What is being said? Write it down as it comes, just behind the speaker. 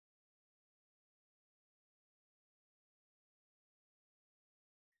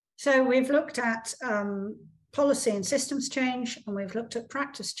So we've looked at policy and systems change, and we've looked at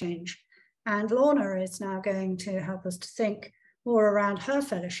practice change. And Lorna is now going to help us to think more around her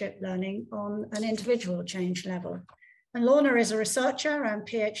fellowship learning on an individual change level. And Lorna is a researcher and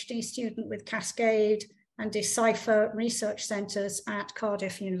PhD student with Cascade and Decipher research centres at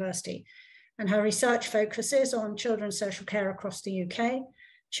Cardiff University. And her research focuses on children's social care across the UK.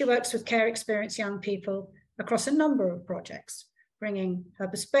 She works with care experienced young people across a number of projects, bringing her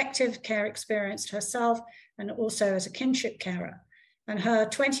perspective, care experience to herself, and also as a kinship carer. And her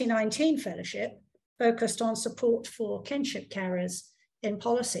 2019 fellowship focused on support for kinship carers in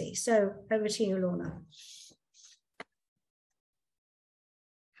policy. So over to you, Lorna.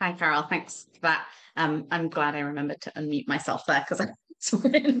 Hi, Carol. Thanks for that. I'm glad I remembered to unmute myself there because I was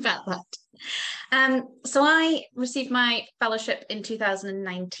worried about that. So I received my fellowship in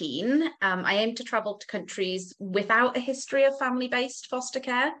 2019. I aim to travel to countries without a history of family-based foster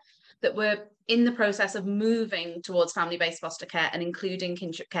care that were in the process of moving towards family-based foster care and including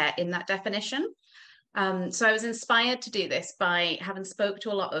kinship care in that definition. So I was inspired to do this by having spoke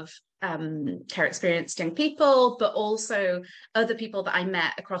to a lot of care experienced young people, but also other people that I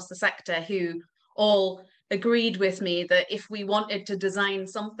met across the sector who all agreed with me that if we wanted to design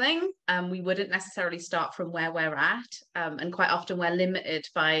something, we wouldn't necessarily start from where we're at. And quite often we're limited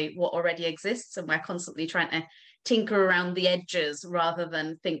by what already exists, and we're constantly trying to tinker around the edges rather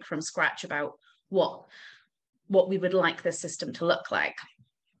than think from scratch about what we would like this system to look like.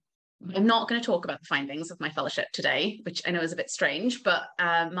 I'm not going to talk about the findings of my fellowship today, which I know is a bit strange, but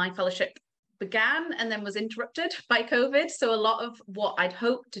my fellowship began and then was interrupted by COVID. So a lot of what I'd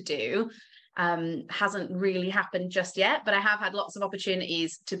hoped to do hasn't really happened just yet, but I have had lots of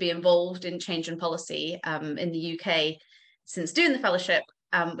opportunities to be involved in change and policy in the UK since doing the fellowship,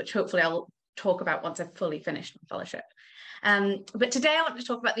 which hopefully I'll talk about once I've fully finished my fellowship. But today I want to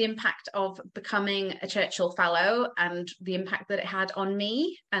talk about the impact of becoming a Churchill Fellow and the impact that it had on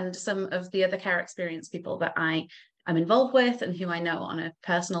me and some of the other care experience people that I am involved with and who I know on a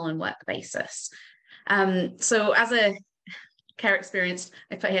personal and work basis. So as a care experienced,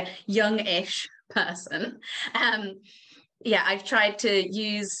 I put here, young-ish person, yeah, I've tried to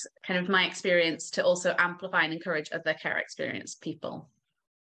use kind of my experience to also amplify and encourage other care experienced people.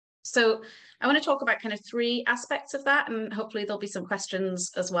 So I want to talk about kind of three aspects of that, and hopefully there'll be some questions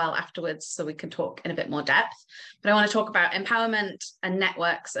as well afterwards so we can talk in a bit more depth. But I want to talk about empowerment and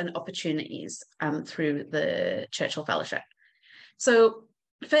networks and opportunities through the Churchill Fellowship. So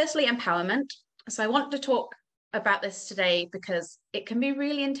firstly, empowerment. So I want to talk about this today because it can be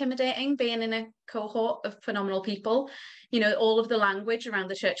really intimidating being in a cohort of phenomenal people. You know, all of the language around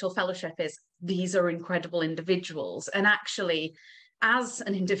the Churchill Fellowship is, these are incredible individuals. And actually, as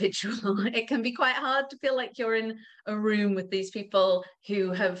an individual, it can be quite hard to feel like you're in a room with these people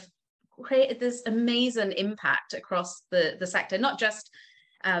who have created this amazing impact across the sector, not just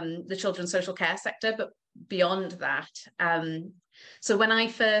the children's social care sector, but beyond that. So when I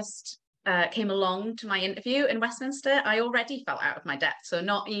first came along to my interview in Westminster, I already felt out of my depth. So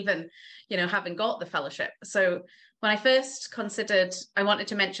not even, you know, having got the fellowship. So when I first considered, I wanted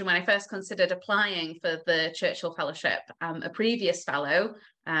to mention when I first considered applying for the Churchill Fellowship, a previous fellow,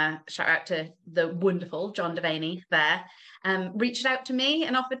 shout out to the wonderful John Devaney there, reached out to me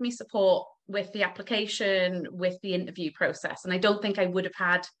and offered me support with the application, with the interview process. And I don't think I would have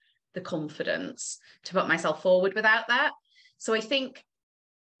had the confidence to put myself forward without that. So I think,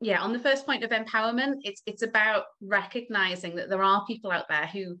 yeah, on the first point of empowerment, it's about recognizing that there are people out there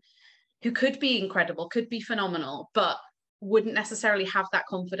who could be incredible, could be phenomenal, but wouldn't necessarily have that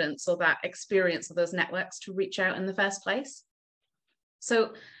confidence or that experience or those networks to reach out in the first place.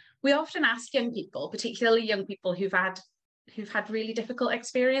 So we often ask young people, particularly young people who've had really difficult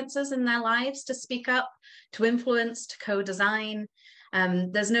experiences in their lives, to speak up, to influence, to co-design.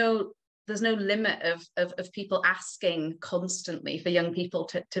 There's no limit of people asking constantly for young people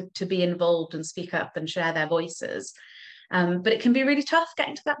to be involved and speak up and share their voices. But it can be really tough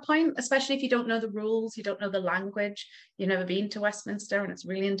getting to that point, especially if you don't know the rules, you don't know the language, you've never been to Westminster, and it's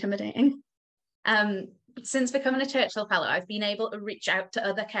really intimidating. Since becoming a Churchill Fellow, I've been able to reach out to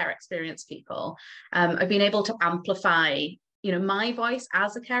other care experienced people. I've been able to amplify, you know, my voice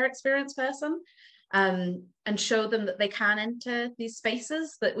as a care experienced person, and show them that they can enter these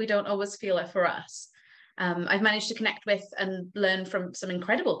spaces that we don't always feel are for us. I've managed to connect with and learn from some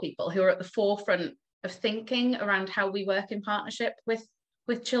incredible people who are at the forefront of thinking around how we work in partnership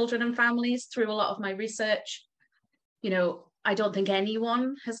with children and families through a lot of my research. You know, I don't think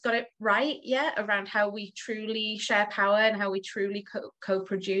anyone has got it right yet around how we truly share power and how we truly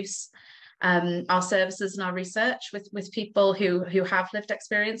co-produce our services and our research with people who have lived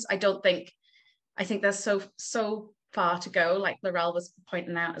experience. I think there's so far to go, like Laurel was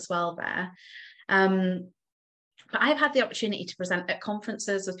pointing out as well there. But I've had the opportunity to present at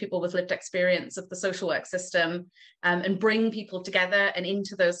conferences with people with lived experience of the social work system, and bring people together and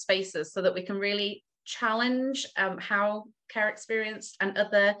into those spaces so that we can really challenge how care experience and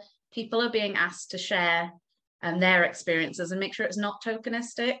other people are being asked to share their experiences, and make sure it's not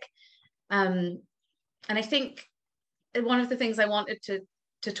tokenistic. And I think one of the things I wanted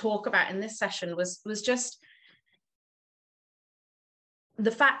to talk about in this session was just the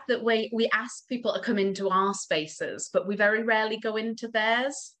fact that we ask people to come into our spaces, but we very rarely go into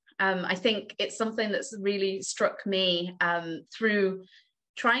theirs. I think it's something that's really struck me through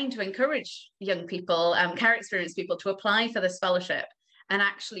trying to encourage young people, care experienced people, to apply for this fellowship. And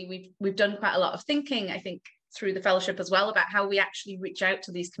actually, we've done quite a lot of thinking, I think, through the fellowship as well, about how we actually reach out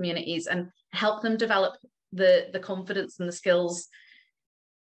to these communities and help them develop the confidence and the skills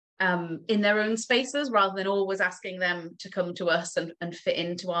in their own spaces, rather than always asking them to come to us and fit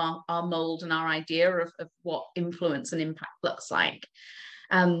into our mold and our idea of what influence and impact looks like.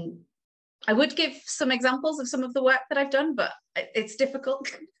 I would give some examples of some of the work that I've done, but it's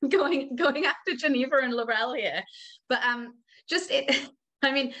difficult going after Geneva and Laurel here. But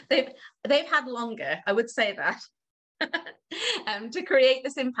I mean, they've had longer, I would say that, to create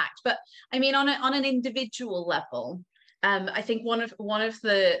this impact. But I mean, on an individual level, I think one of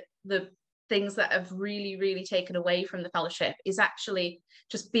the things that have really taken away from the fellowship is actually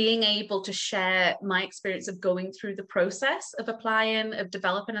just being able to share my experience of going through the process of applying, of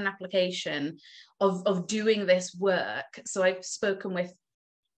developing an application, of doing this work. So I've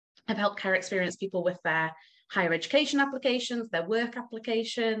helped care experienced people with their higher education applications, their work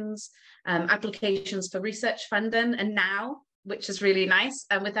applications, applications for research funding, and now, which is really nice,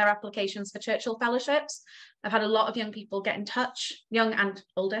 with their applications for Churchill Fellowships. I've had a lot of young people get in touch, young and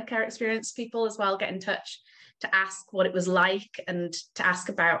older care experienced people as well, get in touch to ask what it was like, and to ask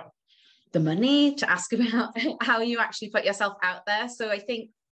about the money, to ask about how you actually put yourself out there. So I think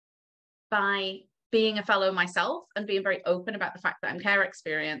by being a fellow myself and being very open about the fact that I'm care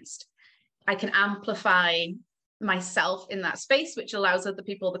experienced, I can amplify myself in that space, which allows other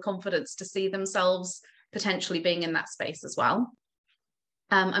people the confidence to see themselves potentially being in that space as well.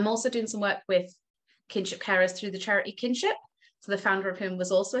 I'm also doing some work with kinship carers through the charity Kinship, so the founder of whom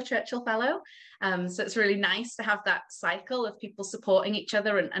was also a Churchill Fellow. So it's really nice to have that cycle of people supporting each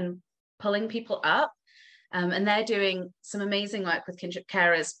other and pulling people up. And they're doing some amazing work with kinship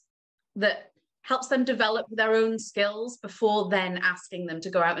carers that helps them develop their own skills before then asking them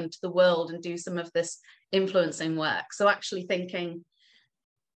to go out into the world and do some of this influencing work. So actually thinking,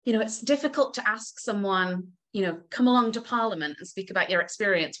 you know, it's difficult to ask someone, you know, come along to Parliament and speak about your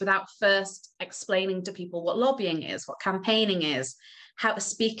experience without first explaining to people what lobbying is, what campaigning is, how to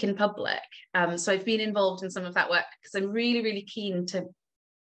speak in public. So I've been involved in some of that work because I'm really keen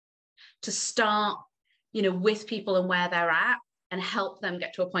to start, you know, with people and where they're at, and help them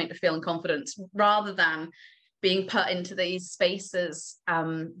get to a point of feeling confidence, rather than being put into these spaces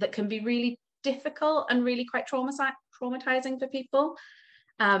that can be really difficult and really quite traumatizing for people,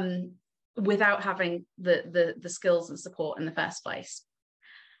 without having the skills and support in the first place.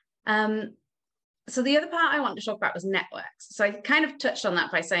 So the other part I want to talk about was networks. So I kind of touched on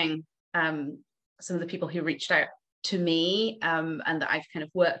that by saying some of the people who reached out to me and that I've kind of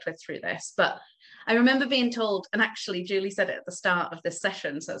worked with through this. But I remember being told, and actually Julie said it at the start of this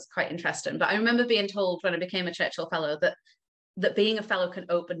session, so it's quite interesting, but I remember being told when I became a Churchill Fellow that being a fellow can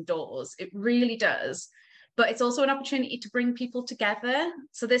open doors. It really does. But it's also an opportunity to bring people together.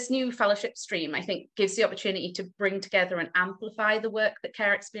 So this new fellowship stream, I think, gives the opportunity to bring together and amplify the work that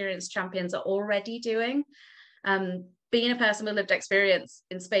care experience champions are already doing. Being a person with lived experience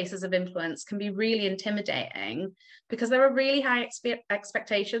in spaces of influence can be really intimidating, because there are really high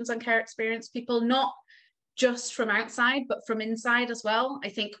expectations on care experience people, not just from outside, but from inside as well. I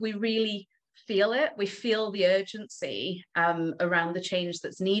think we really feel it. We feel the urgency around the change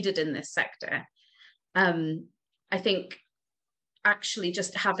that's needed in this sector. I think actually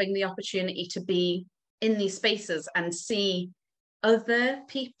just having the opportunity to be in these spaces and see other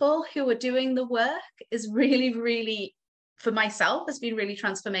people who are doing the work is really, for myself, has been really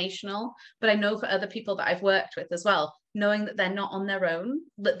transformational. But I know for other people that I've worked with as well, knowing that they're not on their own,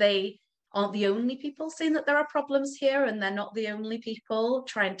 that they aren't the only people seeing that there are problems here, and they're not the only people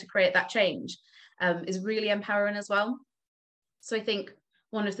trying to create that change, is really empowering as well. So I think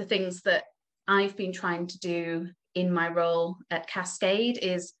one of the things that I've been trying to do in my role at Cascade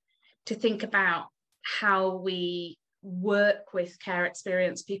is to think about how we work with care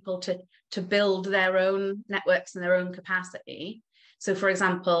experienced people to build their own networks and their own capacity. So, for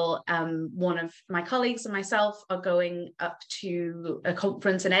example, one of my colleagues and myself are going up to a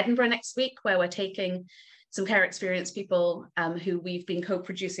conference in Edinburgh next week, where we're taking some care experienced people who we've been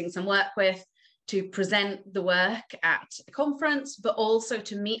co-producing some work with to present the work at a conference, but also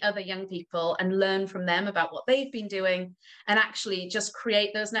to meet other young people and learn from them about what they've been doing, and actually just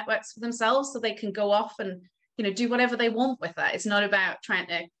create those networks for themselves so they can go off and, you know, do whatever they want with that. It's not about trying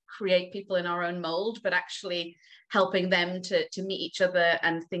to create people in our own mold, but actually helping them to meet each other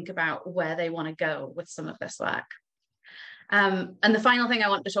and think about where they want to go with some of this work. And the final thing I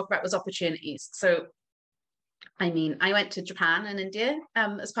wanted to talk about was opportunities. So, I mean, I went to Japan and India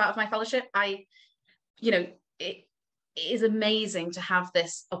as part of my fellowship. It is amazing to have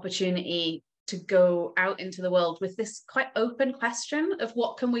this opportunity to go out into the world with this quite open question of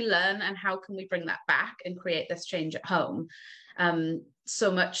what can we learn and how can we bring that back and create this change at home.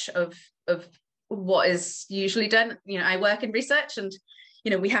 So much of what is usually done, you know, I work in research, and,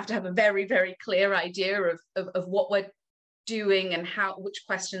 you know, we have to have a very, very clear idea of what we're doing and which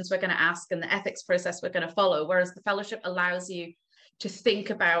questions we're going to ask and the ethics process we're going to follow, whereas the fellowship allows you to think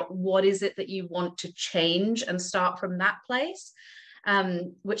about what is it that you want to change and start from that place,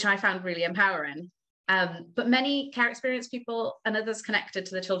 which I found really empowering. But many care experienced people and others connected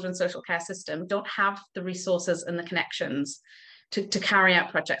to the children's social care system don't have the resources and the connections to carry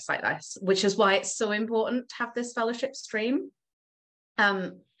out projects like this, which is why it's so important to have this fellowship stream.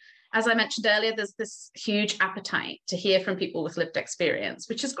 As I mentioned earlier, there's this huge appetite to hear from people with lived experience,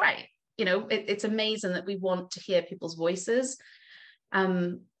 which is great. You know, it's amazing that we want to hear people's voices.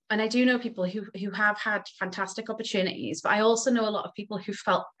 And I do know people who have had fantastic opportunities, but I also know a lot of people who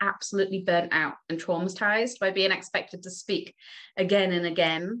felt absolutely burnt out and traumatized by being expected to speak again and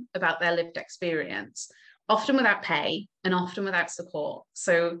again about their lived experience, often without pay and often without support.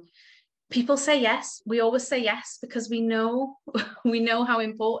 So people say yes. We always say yes because we know how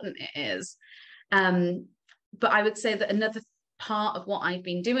important it is. But I would say that another part of what I've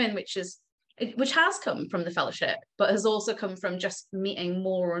been doing, which has come from the fellowship, but has also come from just meeting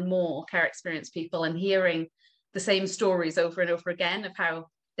more and more care experienced people and hearing the same stories over and over again of how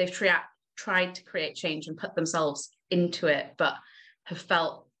they've tried to create change and put themselves into it, but have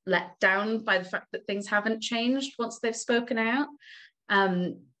felt let down by the fact that things haven't changed once they've spoken out.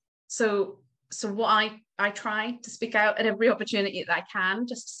 So what I try to speak out at every opportunity that I can,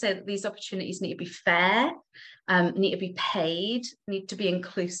 just to say that these opportunities need to be fair, need to be paid, need to be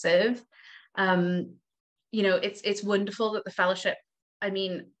inclusive. You know, it's wonderful that the fellowship, I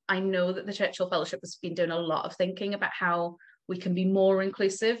mean, I know that the Churchill Fellowship has been doing a lot of thinking about how we can be more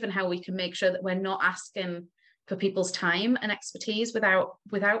inclusive and how we can make sure that we're not asking for people's time and expertise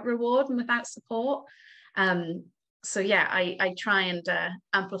without reward and without support. So yeah, I try and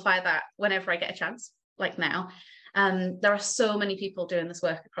amplify that whenever I get a chance, like now. There are so many people doing this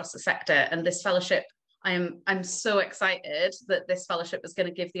work across the sector, and this fellowship, I'm so excited that this fellowship is going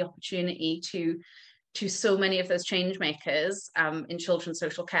to give the opportunity to so many of those change makers in children's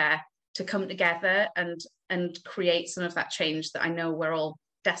social care to come together and create some of that change that I know we're all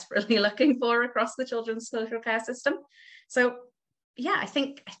desperately looking for across the children's social care system. So yeah, I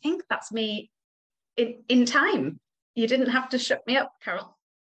think that's me in time. You didn't have to shut me up, Carol.